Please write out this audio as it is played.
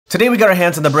Today we got our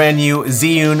hands on the brand new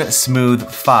Zhiyun Smooth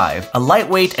 5, a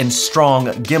lightweight and strong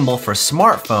gimbal for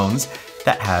smartphones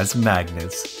that has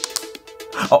magnets.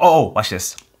 Oh, watch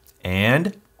this.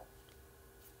 And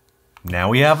now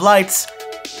we have lights.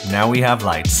 Now we have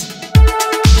lights.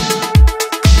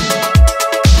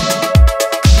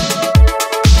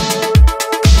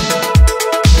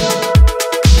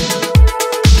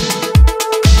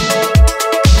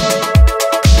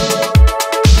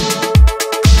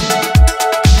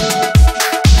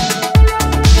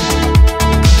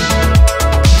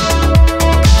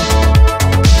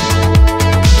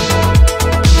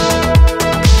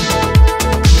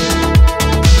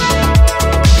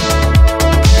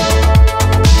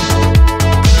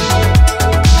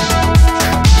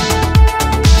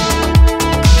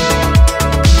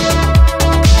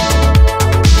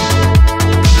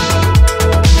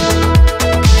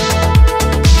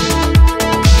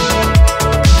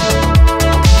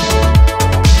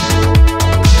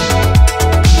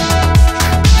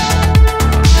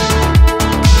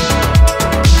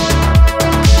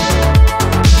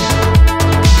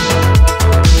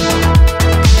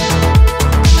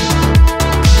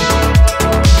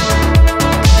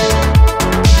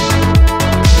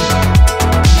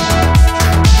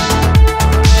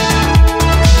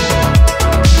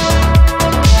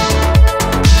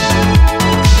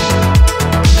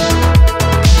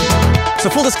 So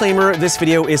full disclaimer, this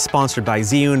video is sponsored by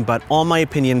Zhiyun, but all my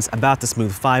opinions about the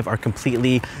Smooth 5 are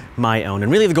completely my own.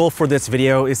 And really the goal for this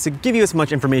video is to give you as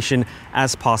much information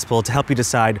as possible to help you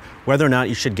decide whether or not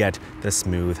you should get the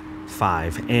Smooth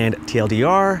 5. And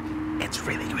TLDR, it's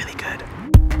really, really good.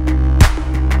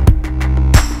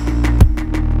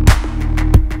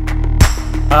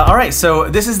 All right, so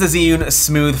this is the Zhiyun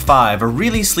Smooth 5, a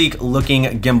really sleek looking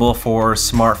gimbal for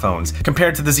smartphones.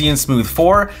 Compared to the Zhiyun Smooth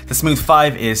 4, the Smooth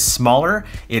 5 is smaller,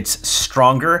 it's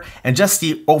stronger, and just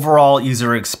the overall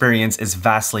user experience is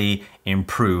vastly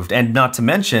improved. And not to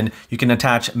mention, you can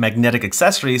attach magnetic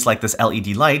accessories like this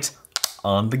LED light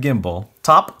on the gimbal,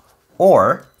 top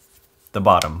or the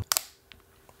bottom.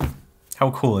 How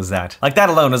cool is that? Like that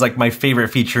alone is like my favorite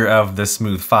feature of the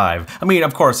Smooth 5. I mean,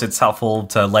 of course, it's helpful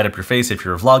to light up your face if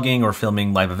you're vlogging or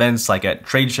filming live events like at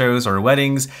trade shows or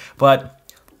weddings, but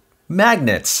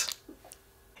magnets.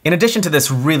 In addition to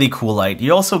this really cool light,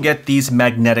 you also get these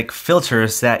magnetic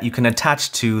filters that you can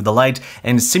attach to the light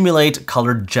and simulate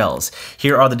colored gels.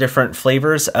 Here are the different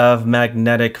flavors of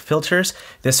magnetic filters.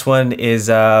 This one is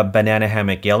banana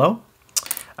hammock yellow.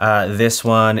 This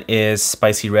one is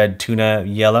spicy red tuna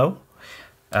yellow.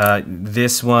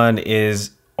 This one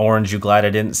is orange, you glad I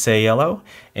didn't say yellow.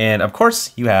 And of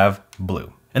course you have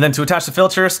blue. And then to attach the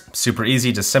filters, super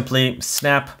easy, just simply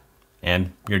snap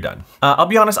and you're done. I'll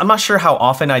be honest, I'm not sure how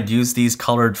often I'd use these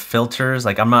colored filters.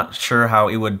 Like I'm not sure how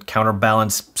it would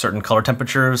counterbalance certain color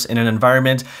temperatures in an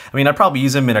environment. I mean, I'd probably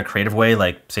use them in a creative way,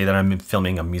 like say that I'm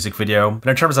filming a music video. But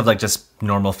in terms of like just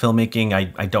normal filmmaking,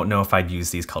 I don't know if I'd use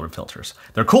these colored filters.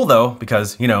 They're cool though,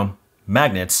 because you know,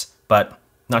 magnets, but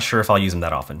not sure if I'll use them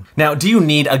that often. Now, do you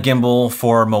need a gimbal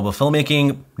for mobile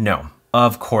filmmaking? No,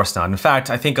 of course not. In fact,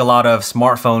 I think a lot of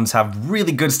smartphones have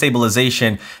really good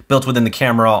stabilization built within the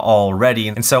camera already.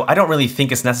 And so I don't really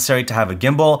think it's necessary to have a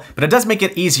gimbal, but it does make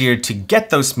it easier to get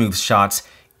those smooth shots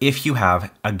if you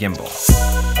have a gimbal.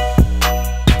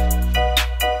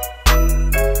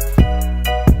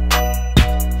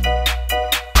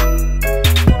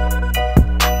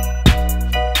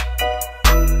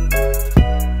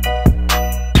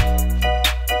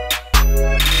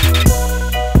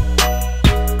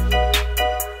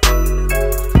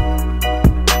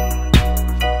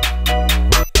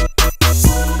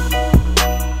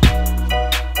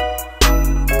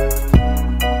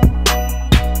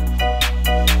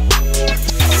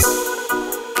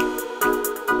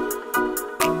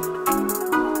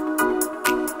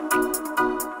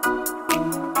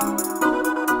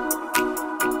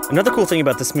 Another cool thing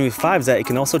about the Smooth 5 is that it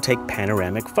can also take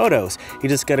panoramic photos. You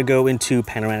just gotta go into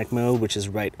panoramic mode, which is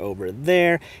right over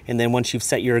there. And then once you've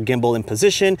set your gimbal in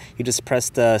position, you just press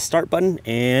the start button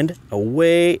and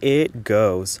away it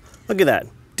goes. Look at that,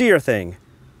 do your thing.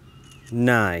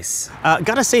 Nice.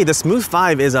 Gotta say, the Smooth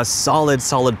 5 is a solid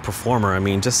performer. I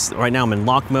mean, just right now I'm in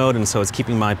lock mode, and so it's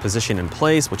keeping my position in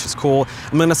place, which is cool.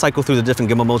 I'm gonna cycle through the different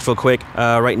gimbal modes real quick.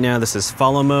 Right now, this is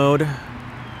follow mode.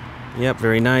 Yep,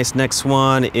 very nice. Next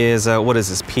one is, what is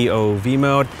this, POV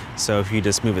mode. So if you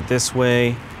just move it this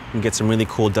way, you can get some really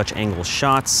cool Dutch angle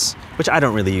shots, which I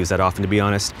don't really use that often, to be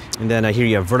honest. And then here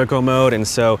you have vertigo mode, and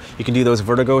so you can do those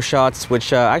vertigo shots,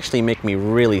 which actually make me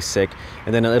really sick.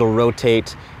 And then it'll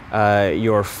rotate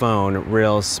your phone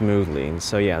real smoothly. And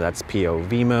so yeah, that's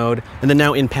POV mode. And then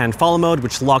now in pan follow mode,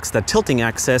 which locks the tilting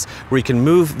axis where you can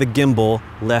move the gimbal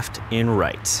left and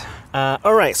right.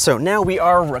 All right, so now we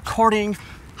are recording.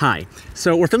 Hi,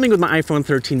 so we're filming with my iPhone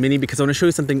 13 mini because I want to show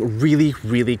you something really,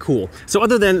 really cool. So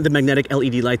other than the magnetic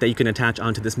LED light that you can attach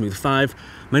onto the Smooth 5,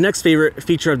 my next favorite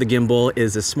feature of the gimbal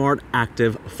is the Smart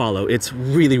Active Follow. It's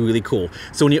really, really cool.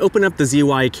 So when you open up the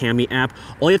ZY Cami app,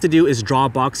 all you have to do is draw a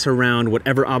box around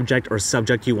whatever object or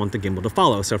subject you want the gimbal to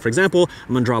follow. So for example,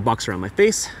 I'm gonna draw a box around my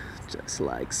face, just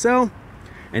like so.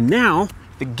 And now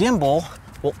the gimbal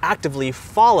will actively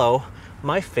follow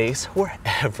my face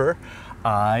wherever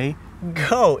I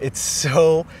go. It's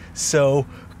so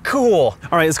cool.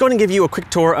 All right, let's go ahead and give you a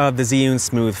quick tour of the Zhiyun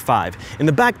Smooth 5. In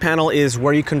the back panel is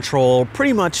where you control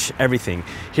pretty much everything.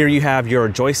 Here you have your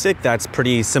joystick that's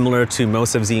pretty similar to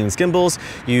most of Zhiyun's gimbals.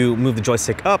 You move the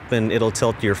joystick up and it'll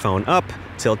tilt your phone up,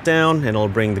 tilt down, and it'll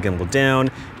bring the gimbal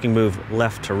down. You can move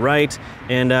left to right.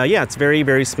 And yeah, it's very,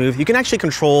 very smooth. You can actually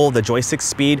control the joystick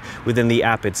speed within the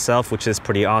app itself, which is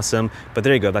pretty awesome. But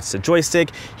there you go, that's the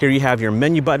joystick. Here you have your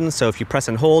menu button. So if you press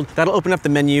and hold, that'll open up the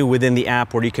menu within the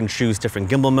app where you can choose different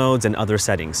gimbal modes and other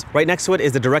settings. Right next to it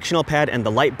is the directional pad and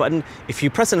the light button. If you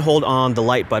press and hold on the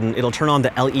light button, it'll turn on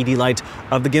the LED light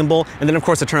of the gimbal. And then of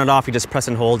course to turn it off, you just press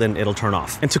and hold and it'll turn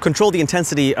off. And to control the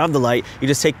intensity of the light, you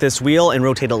just take this wheel and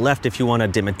rotate it left if you want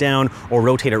to dim it down, or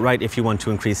rotate it right if you want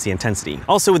to increase the intensity.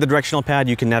 Also with the directional pad,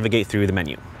 you can navigate through the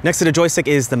menu. Next to the joystick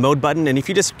is the mode button, and if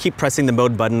you just keep pressing the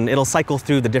mode button, it'll cycle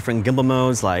through the different gimbal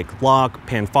modes like lock,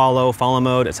 pan follow, follow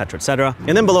mode, etc., etc.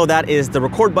 And then below that is the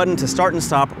record button to start and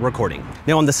stop recording.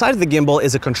 Now on the side of the gimbal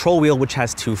is a control wheel which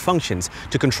has two functions,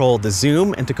 to control the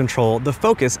zoom and to control the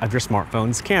focus of your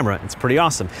smartphone's camera. It's pretty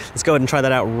awesome. Let's go ahead and try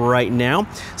that out right now.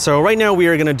 So right now we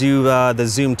are gonna do the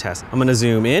zoom test. I'm gonna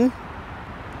zoom in.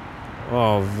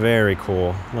 Oh, very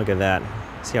cool. Look at that.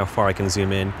 See how far I can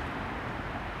zoom in.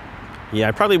 Yeah,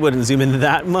 I probably wouldn't zoom in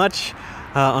that much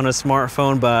on a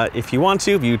smartphone, but if you want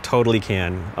to, you totally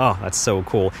can. Oh, that's so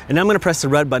cool. And now I'm gonna press the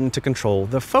red button to control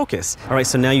the focus. All right,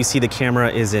 so now you see the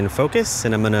camera is in focus,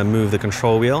 and I'm gonna move the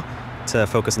control wheel to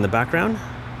focus in the background.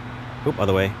 Oop,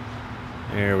 other way.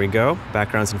 There we go.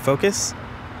 Background's in focus.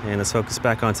 And let's focus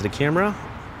back onto the camera.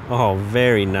 Oh,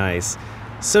 very nice.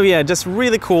 So yeah, just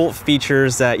really cool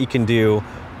features that you can do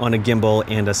on a gimbal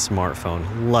and a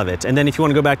smartphone. Love it. And then if you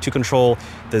want to go back to control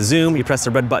the zoom, you press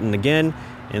the red button again,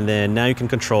 and then now you can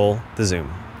control the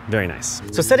zoom. Very nice.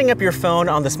 So setting up your phone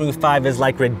on the Smooth 5 is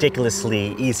like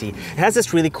ridiculously easy. It has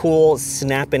this really cool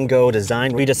snap and go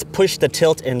design where you just push the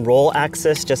tilt and roll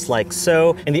axis just like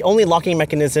so. And the only locking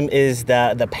mechanism is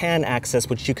the pan axis,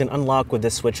 which you can unlock with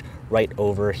this switch right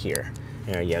over here.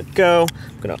 There you go.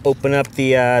 I'm gonna open up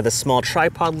the small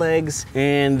tripod legs,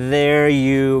 and there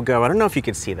you go. I don't know if you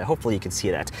can see that. Hopefully you can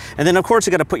see that. And then of course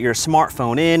you gotta put your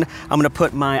smartphone in. I'm gonna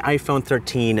put my iPhone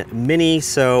 13 mini,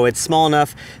 so it's small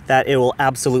enough that it will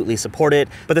absolutely support it.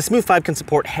 But the Smooth 5 can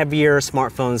support heavier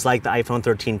smartphones like the iPhone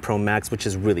 13 Pro Max, which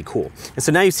is really cool. And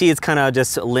so now you see it's kind of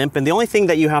just limp, and the only thing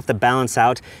that you have to balance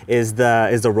out is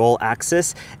the roll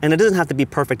axis. And it doesn't have to be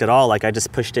perfect at all. Like I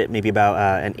just pushed it maybe about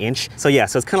an inch. So yeah,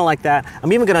 so it's kind of like that.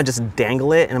 I'm even gonna just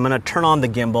dangle it, and I'm gonna turn on the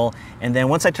gimbal, and then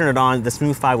once I turn it on, the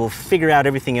Smooth 5 will figure out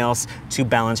everything else to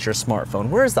balance your smartphone.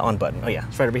 Where's the on button? Oh yeah,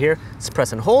 it's right over here. Let's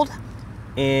press and hold,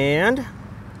 and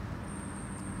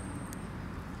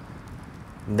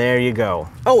there you go.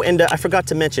 Oh, and I forgot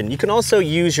to mention, you can also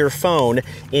use your phone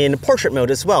in portrait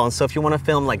mode as well. And so if you want to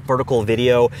film like vertical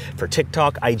video for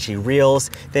TikTok, IG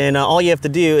Reels, then all you have to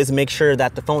do is make sure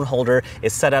that the phone holder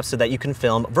is set up so that you can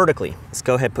film vertically. Let's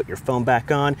go ahead, put your phone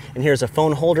back on, and here's a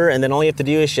phone holder, and then all you have to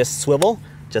do is just swivel,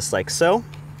 just like so.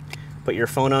 Put your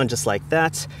phone on just like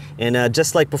that. And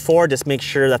just like before, just make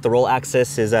sure that the roll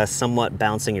axis is somewhat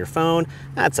bouncing your phone.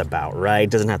 That's about right.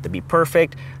 Doesn't have to be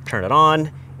perfect. Turn it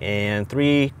on. And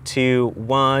 3, 2,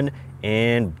 1,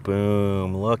 and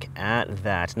boom, look at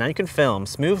that. Now you can film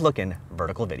smooth looking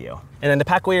vertical video. And then to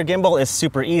pack away your gimbal is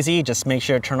super easy. Just make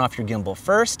sure to turn off your gimbal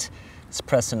first. Just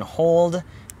press and hold.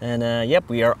 And yep,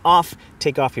 we are off.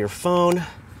 Take off your phone.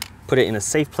 Put it in a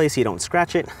safe place so you don't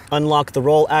scratch it. Unlock the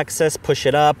roll axis, push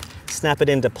it up, snap it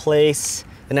into place.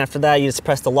 And after that, you just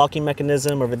press the locking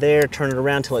mechanism over there, turn it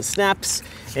around till it snaps,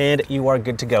 and you are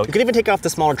good to go. You can even take off the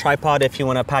smaller tripod if you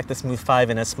want to pack the Smooth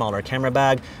 5 in a smaller camera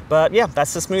bag. But yeah,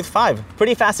 that's the Smooth 5.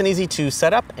 Pretty fast and easy to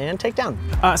set up and take down.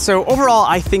 So overall,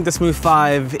 I think the Smooth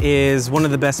 5 is one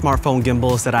of the best smartphone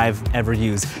gimbals that I've ever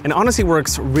used. And honestly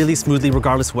works really smoothly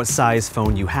regardless of what size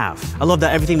phone you have. I love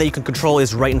that everything that you can control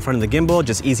is right in front of the gimbal,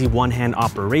 just easy one-hand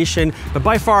operation. But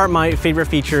by far, my favorite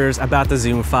features about the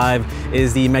Zoom 5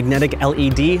 is the magnetic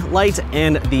LED LED light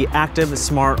and the active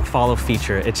smart follow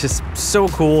feature. It's just so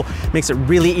cool, makes it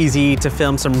really easy to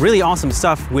film some really awesome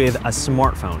stuff with a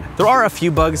smartphone. There are a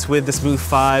few bugs with the Smooth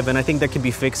 5, and I think that could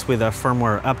be fixed with a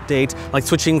firmware update. Like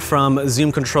switching from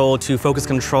zoom control to focus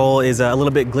control is a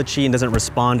little bit glitchy and doesn't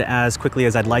respond as quickly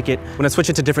as I'd like it. When I switch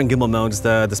it to different gimbal modes,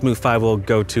 the Smooth 5 will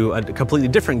go to a completely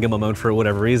different gimbal mode for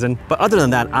whatever reason. But other than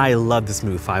that, I love the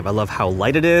Smooth 5. I love how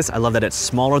light it is. I love that it's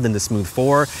smaller than the Smooth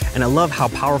 4, and I love how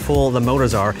powerful the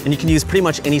motors are, and you can use pretty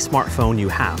much any smartphone you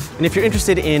have. And if you're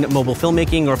interested in mobile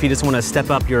filmmaking, or if you just want to step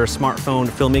up your smartphone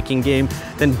filmmaking game,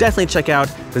 then definitely check out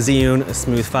the Zhiyun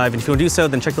Smooth 5. And if you want to do so,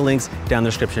 then check the links down in the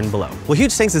description below. Well,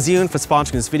 huge thanks to Zhiyun for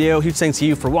sponsoring this video. Huge thanks to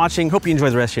you for watching. Hope you enjoy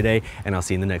the rest of your day, and I'll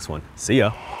see you in the next one. See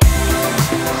ya.